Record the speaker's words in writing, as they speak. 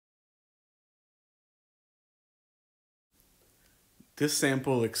This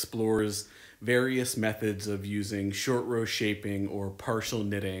sample explores various methods of using short row shaping or partial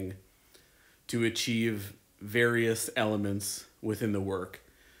knitting to achieve various elements within the work.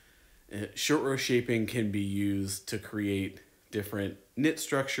 Short row shaping can be used to create different knit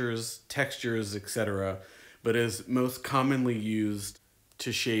structures, textures, etc., but is most commonly used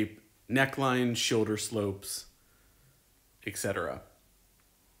to shape necklines, shoulder slopes, etc.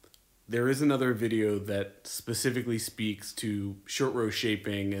 There is another video that specifically speaks to short row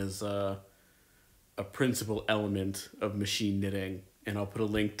shaping as a principal element of machine knitting, and I'll put a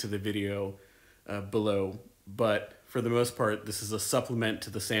link to the video below. But for the most part, this is a supplement to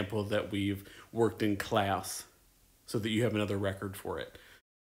the sample that we've worked in class so that you have another record for it.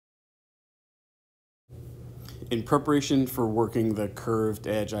 In preparation for working the curved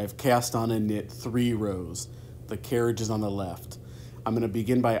edge, I've cast on and knit 3 rows. The carriage is on the left. I'm going to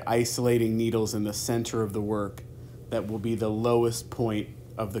begin by isolating needles in the center of the work that will be the lowest point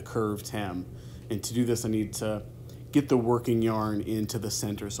of the curved hem. And to do this, I need to get the working yarn into the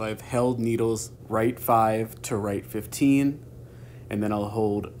center. So I've held needles right 5 to right 15, and then I'll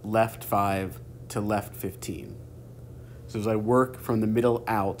hold left 5 to left 15. So as I work from the middle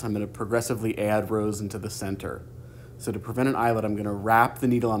out, I'm going to progressively add rows into the center. So to prevent an eyelet, I'm going to wrap the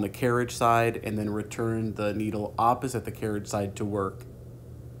needle on the carriage side and then return the needle opposite the carriage side to work,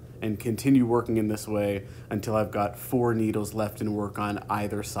 and continue working in this way until I've got 4 needles left in work on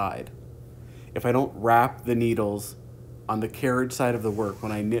either side. If I don't wrap the needles on the carriage side of the work,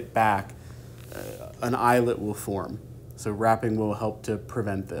 when I knit back, an eyelet will form. So wrapping will help to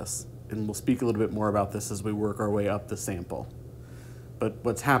prevent this. And we'll speak a little bit more about this as we work our way up the sample. But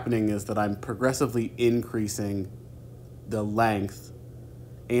what's happening is that I'm progressively increasing the length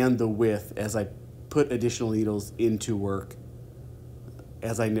and the width as I put additional needles into work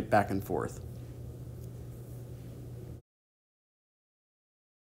as I knit back and forth.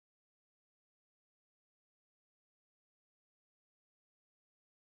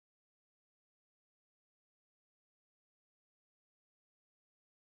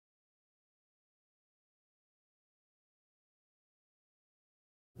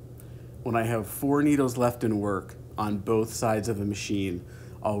 When I have 4 needles left in work on both sides of the machine,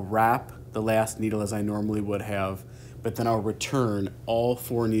 I'll wrap the last needle as I normally would have, but then I'll return all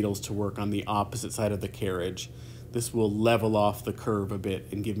 4 needles to work on the opposite side of the carriage. This will level off the curve a bit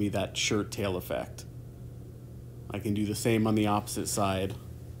and give me that shirt tail effect. I can do the same on the opposite side,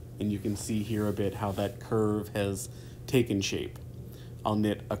 and you can see here a bit how that curve has taken shape. I'll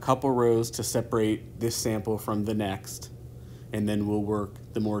knit a couple rows to separate this sample from the next, and then we'll work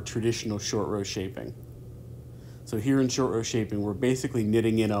the more traditional short row shaping. So here in short row shaping, we're basically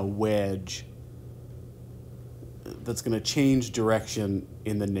knitting in a wedge that's going to change direction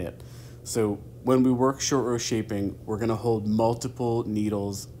in the knit. So when we work short row shaping, we're going to hold multiple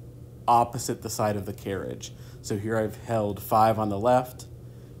needles opposite the side of the carriage. So here I've held 5 on the left,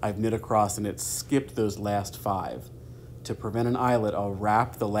 I've knit across, and it's skipped those last 5. To prevent an eyelet, I'll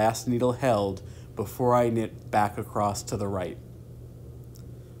wrap the last needle held before I knit back across to the right.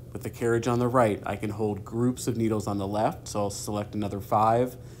 With the carriage on the right, I can hold groups of needles on the left, so I'll select another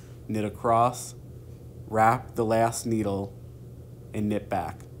 5, knit across, wrap the last needle, and knit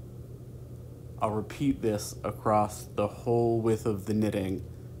back. I'll repeat this across the whole width of the knitting,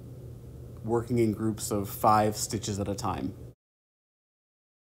 working in groups of 5 stitches at a time.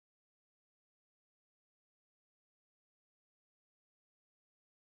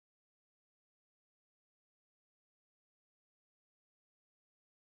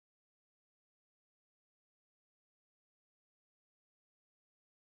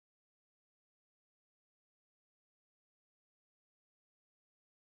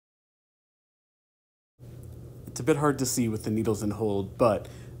 It's a bit hard to see with the needles in hold, but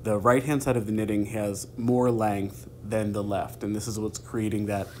the right-hand side of the knitting has more length than the left, and this is what's creating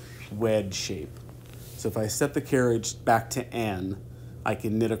that wedge shape. So if I set the carriage back to N, I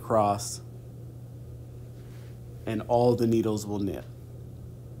can knit across, and all the needles will knit,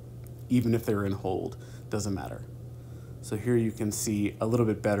 even if they're in hold, doesn't matter. So here you can see a little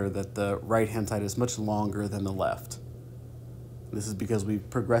bit better that the right-hand side is much longer than the left. This is because we've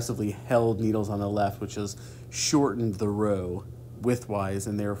progressively held needles on the left, which has shortened the row widthwise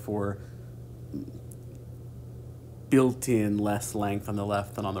and therefore built in less length on the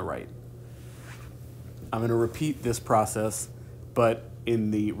left than on the right. I'm going to repeat this process, but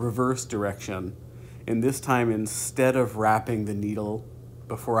in the reverse direction. And this time, instead of wrapping the needle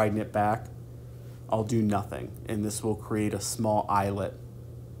before I knit back, I'll do nothing, and this will create a small eyelet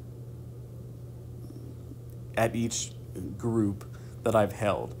at each group that I've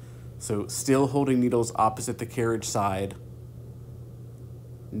held. So still holding needles opposite the carriage side,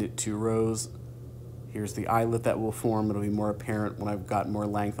 knit 2 rows. Here's the eyelet that will form. It'll be more apparent when I've got more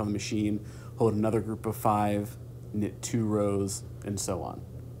length on the machine. Hold another group of 5, knit 2 rows, and so on.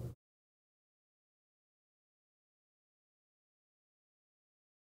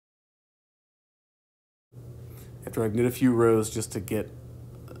 After I've knit a few rows, just to get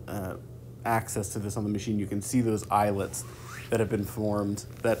access to this on the machine, you can see those eyelets that have been formed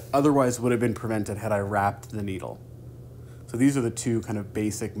that otherwise would have been prevented had I wrapped the needle. So these are the two kind of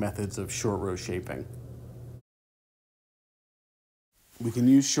basic methods of short row shaping. We can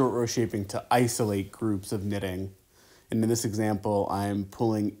use short row shaping to isolate groups of knitting. And in this example, I'm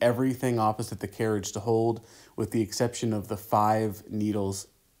pulling everything opposite the carriage to hold, with the exception of the 5 needles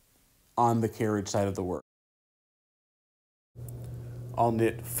on the carriage side of the work. I'll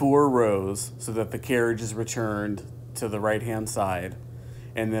knit 4 rows so that the carriage is returned to the right-hand side,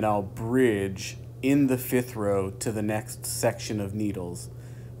 and then I'll bridge in the 5th row to the next section of needles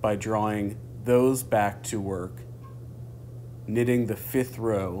by drawing those back to work, knitting the 5th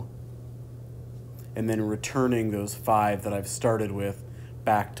row, and then returning those 5 that I've started with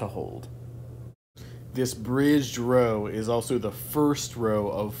back to hold. This bridged row is also the first row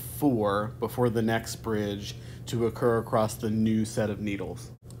of 4 before the next bridge to occur across the new set of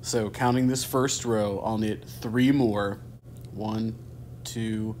needles. So counting this first row, I'll knit 3 more. 1,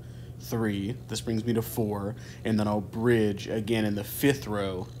 2, 3. This brings me to 4, and then I'll bridge again in the 5th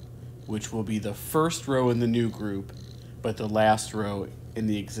row, which will be the first row in the new group, but the last row in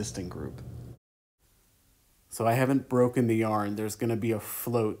the existing group. So I haven't broken the yarn. There's going to be a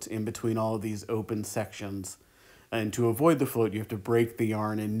float in between all of these open sections. And to avoid the float, you have to break the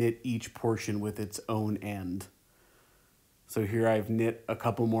yarn and knit each portion with its own end. So here I've knit a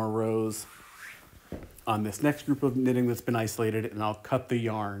couple more rows on this next group of knitting that's been isolated, and I'll cut the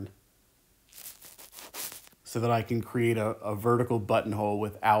yarn so that I can create a vertical buttonhole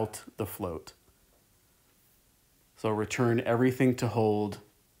without the float. So return everything to hold,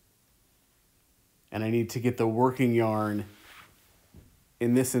 and I need to get the working yarn,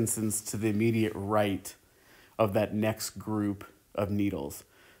 in this instance, to the immediate right of that next group of needles.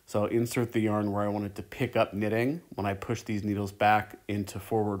 So I'll insert the yarn where I want it to pick up knitting when I push these needles back into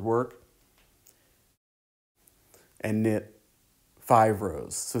forward work, and knit 5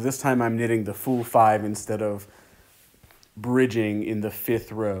 rows. So this time I'm knitting the full 5 instead of bridging in the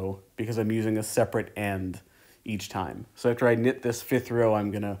 5th row, because I'm using a separate end each time. So after I knit this 5th row,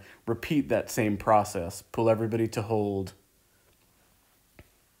 I'm going to repeat that same process, pull everybody to hold,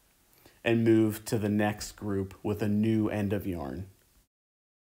 and move to the next group with a new end of yarn.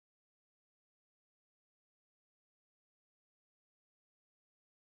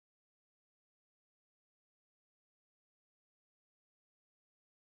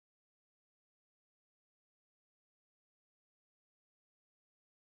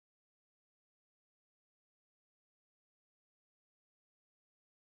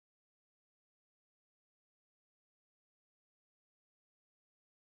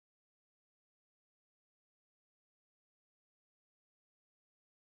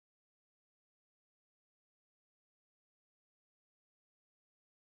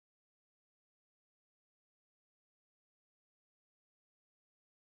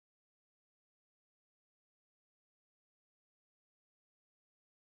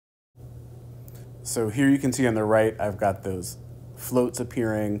 So here you can see on the right, I've got those floats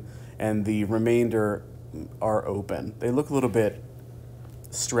appearing, and the remainder are open. They look a little bit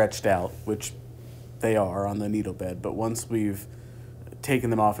stretched out, which they are on the needle bed, but once we've taken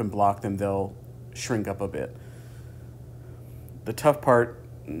them off and blocked them, they'll shrink up a bit. The tough part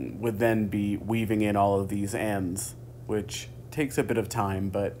would then be weaving in all of these ends, which takes a bit of time,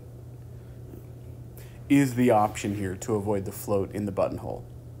 but is the option here to avoid the float in the buttonhole.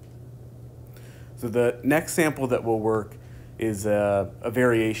 So the next sample that will work is a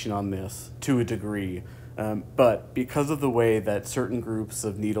variation on this to a degree, but because of the way that certain groups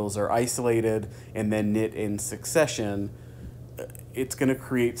of needles are isolated and then knit in succession, it's going to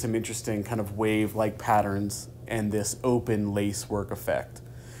create some interesting kind of wave-like patterns and this open lace work effect.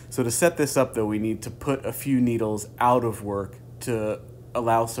 So to set this up, though, we need to put a few needles out of work to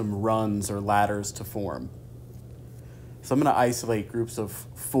allow some runs or ladders to form. So I'm going to isolate groups of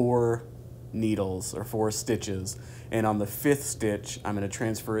 4 needles or 4 stitches, and on the 5th stitch I'm going to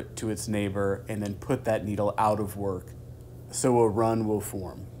transfer it to its neighbor and then put that needle out of work so a run will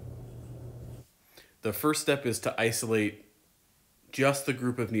form. The first step is to isolate just the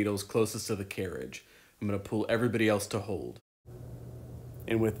group of needles closest to the carriage. I'm going to pull everybody else to hold.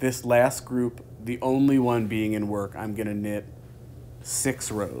 And with this last group, the only one being in work, I'm going to knit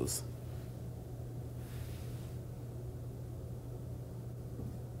 6 rows.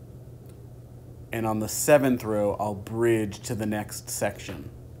 And on the 7th row, I'll bridge to the next section.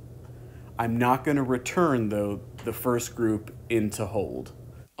 I'm not going to return, though, the first group into hold.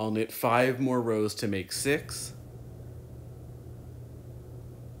 I'll knit 5 more rows to make 6.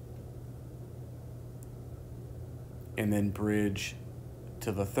 And then bridge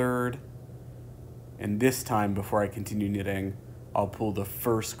to the 3rd. And this time, before I continue knitting, I'll pull the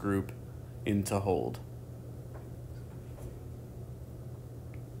first group into hold.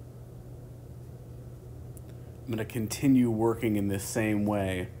 I'm going to continue working in this same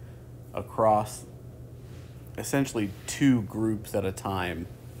way across essentially 2 groups at a time,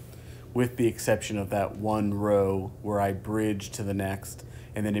 with the exception of that one row where I bridge to the next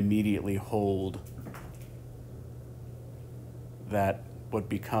and then immediately hold that what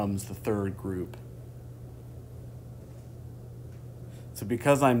becomes the 3rd group. So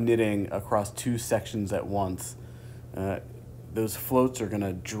because I'm knitting across 2 sections at once, those floats are going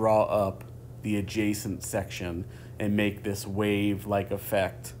to draw up the adjacent section and make this wave-like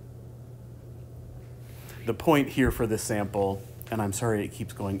effect. The point here for this sample, and I'm sorry it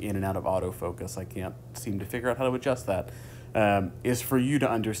keeps going in and out of autofocus, I can't seem to figure out how to adjust that, is for you to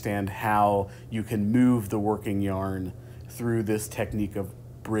understand how you can move the working yarn through this technique of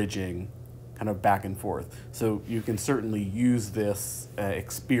bridging kind of back and forth. So you can certainly use this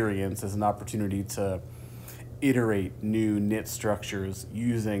experience as an opportunity to iterate new knit structures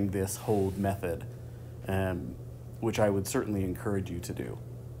using this hold method, which I would certainly encourage you to do.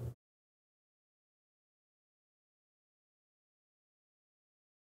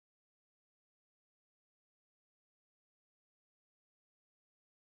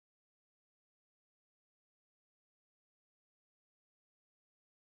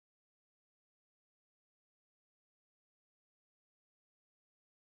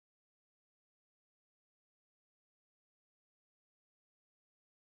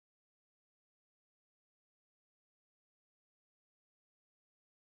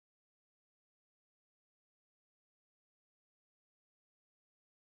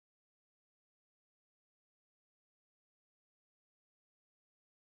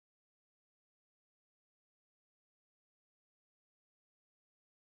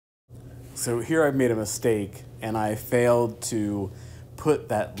 So here I've made a mistake and I failed to put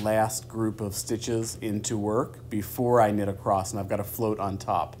that last group of stitches into work before I knit across, and I've got a float on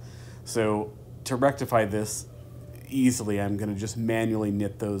top. So to rectify this easily, I'm going to just manually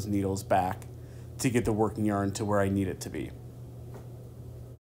knit those needles back to get the working yarn to where I need it to be.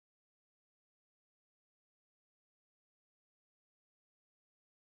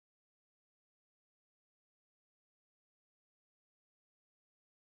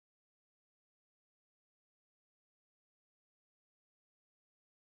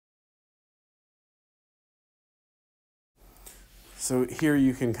 So here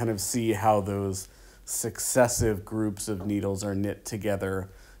you can kind of see how those successive groups of needles are knit together,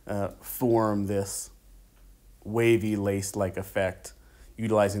 form this wavy lace-like effect,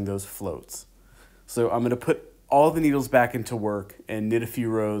 utilizing those floats. So I'm going to put all the needles back into work and knit a few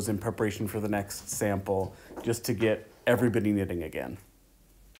rows in preparation for the next sample, just to get everybody knitting again.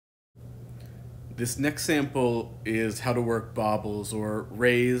 This next sample is how to work bobbles, or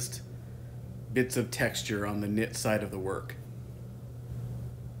raised bits of texture on the knit side of the work.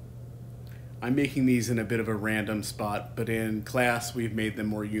 I'm making these in a bit of a random spot, but in class we've made them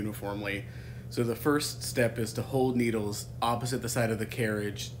more uniformly. So the first step is to hold needles opposite the side of the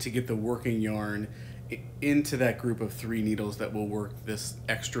carriage to get the working yarn into that group of 3 needles that we'll work this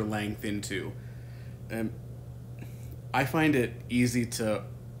extra length into. I find it easy to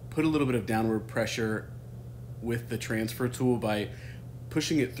put a little bit of downward pressure with the transfer tool by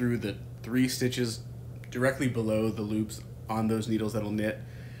pushing it through the 3 stitches directly below the loops on those needles that'll knit,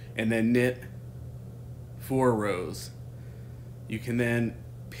 and then knit 4 rows. You can then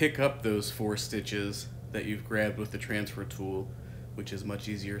pick up those 4 stitches that you've grabbed with the transfer tool, which is much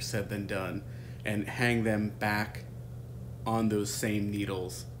easier said than done, and hang them back on those same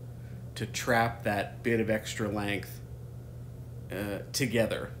needles to trap that bit of extra length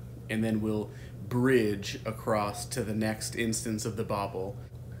together. And then we'll bridge across to the next instance of the bobble,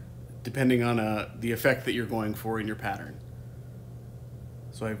 depending on the effect that you're going for in your pattern.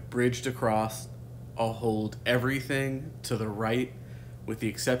 So I've bridged across. I'll hold everything to the right with the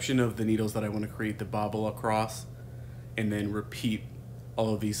exception of the needles that I want to create the bobble across, and then repeat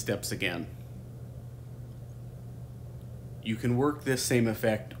all of these steps again. You can work this same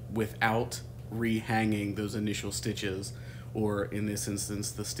effect without rehanging those initial stitches, or in this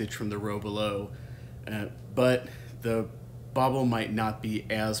instance the stitch from the row below, but the bobble might not be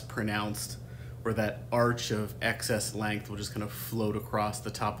as pronounced, or that arch of excess length will just kind of float across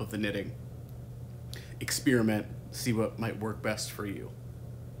the top of the knitting. experiment, see what might work best for you.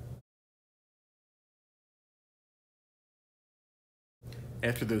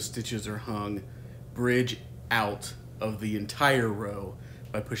 After those stitches are hung, bridge out of the entire row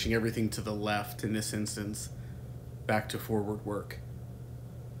by pushing everything to the left, in this instance, back to forward work.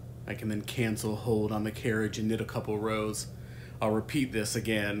 I can then cancel hold on the carriage and knit a couple rows. I'll repeat this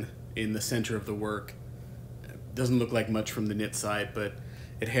again in the center of the work. It doesn't look like much from the knit side, but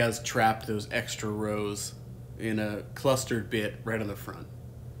it has trapped those extra rows in a clustered bit right on the front.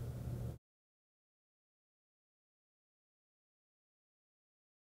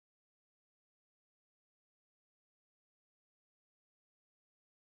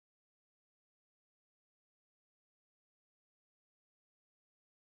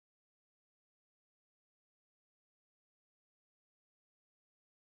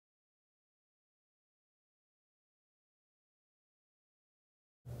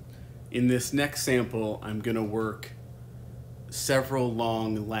 In this next sample, I'm going to work several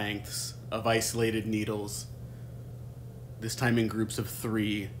long lengths of isolated needles, this time in groups of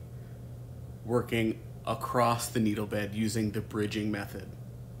 3, working across the needle bed using the bridging method.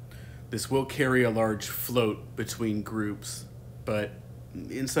 This will carry a large float between groups, but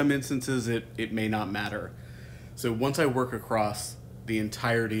in some instances it may not matter. So once I work across the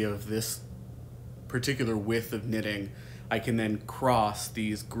entirety of this particular width of knitting, I can then cross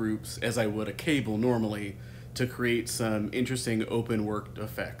these groups as I would a cable normally to create some interesting open work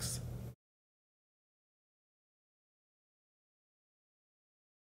effects.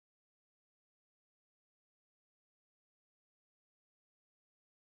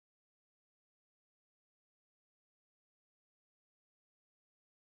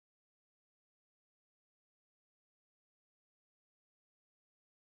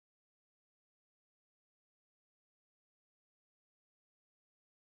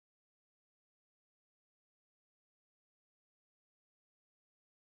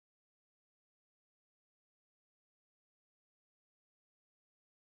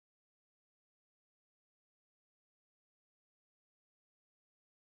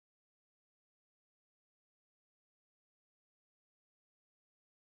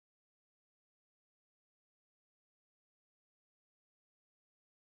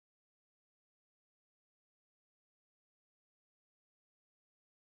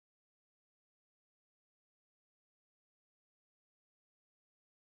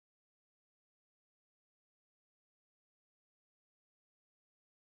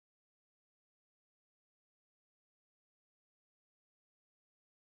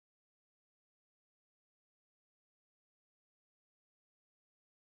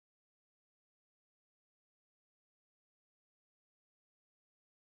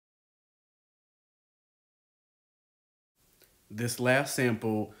 This last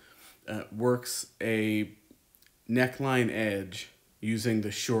sample works a neckline edge using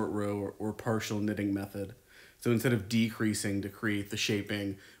the short row or partial knitting method. So instead of decreasing to create the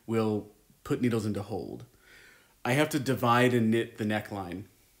shaping, we'll put needles into hold. I have to divide and knit the neckline.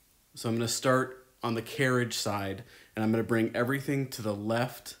 So I'm going to start on the carriage side, and I'm going to bring everything to the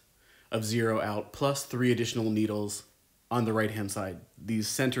left of 0 out, plus 3 additional needles on the right hand side. These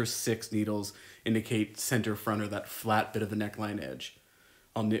center 6 needles indicate center front, or that flat bit of the neckline edge.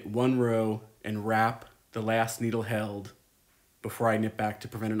 I'll knit 1 row and wrap the last needle held before I knit back to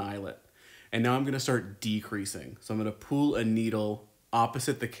prevent an eyelet. And now I'm going to start decreasing. So I'm going to pull a needle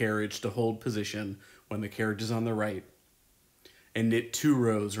opposite the carriage to hold position when the carriage is on the right, and knit 2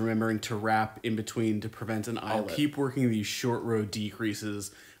 rows, remembering to wrap in between to prevent an eyelet. I'll keep working these short row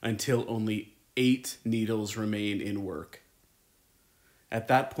decreases until only 8 needles remain in work. At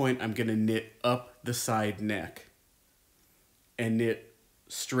that point, I'm going to knit up the side neck and knit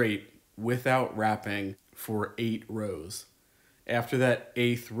straight without wrapping for 8 rows. After that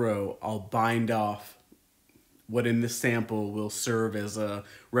 8th row, I'll bind off what in this sample will serve as a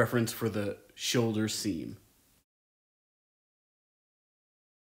reference for the shoulder seam.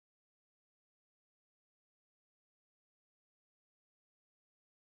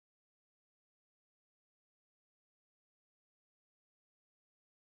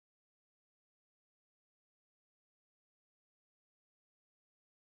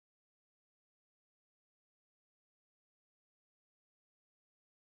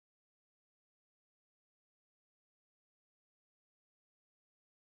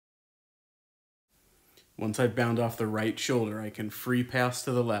 Once I've bound off the right shoulder, I can free pass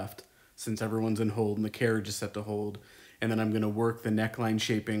to the left, since everyone's in hold and the carriage is set to hold, and then I'm going to work the neckline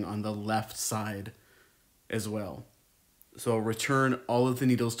shaping on the left side as well. So I'll return all of the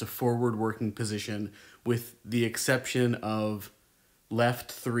needles to forward working position with the exception of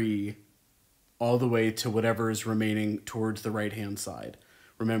left 3 all the way to whatever is remaining towards the right-hand side.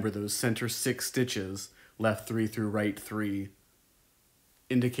 Remember, those center 6 stitches, left 3 through right 3,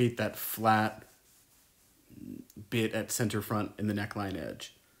 indicate that flat bit at center front in the neckline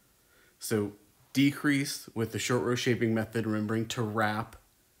edge. So decrease with the short row shaping method, remembering to wrap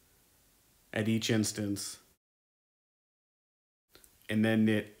at each instance, and then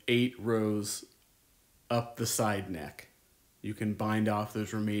knit 8 rows up the side neck. You can bind off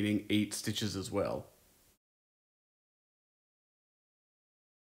those remaining 8 stitches as well.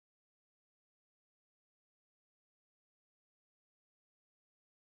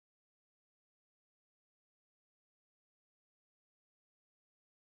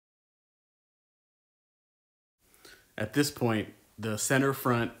 At this point, the center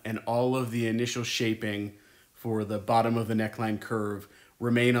front and all of the initial shaping for the bottom of the neckline curve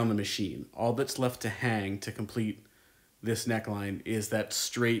remain on the machine. All that's left to hang to complete this neckline is that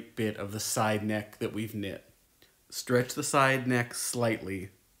straight bit of the side neck that we've knit. Stretch the side neck slightly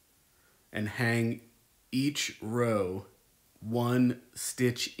and hang each row 1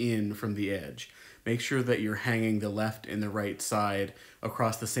 stitch in from the edge. Make sure that you're hanging the left and the right side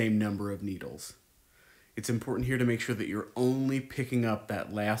across the same number of needles. It's important here to make sure that you're only picking up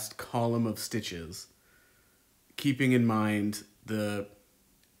that last column of stitches, keeping in mind the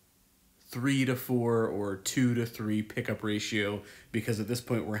 3 to 4 or 2 to 3 pickup ratio, because at this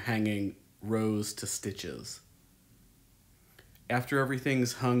point we're hanging rows to stitches. After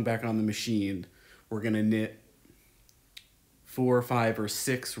everything's hung back on the machine, we're going to knit 4, 5, or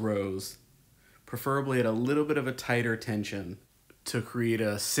 6 rows, preferably at a little bit of a tighter tension, to create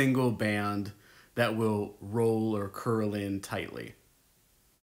a single band that will roll or curl in tightly.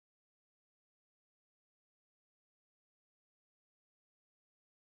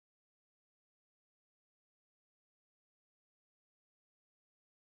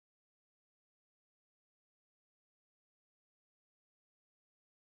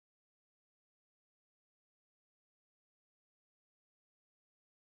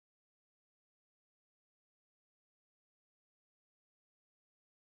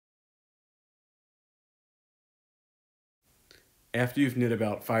 After you've knit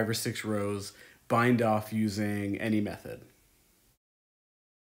about 5 or 6 rows, bind off using any method.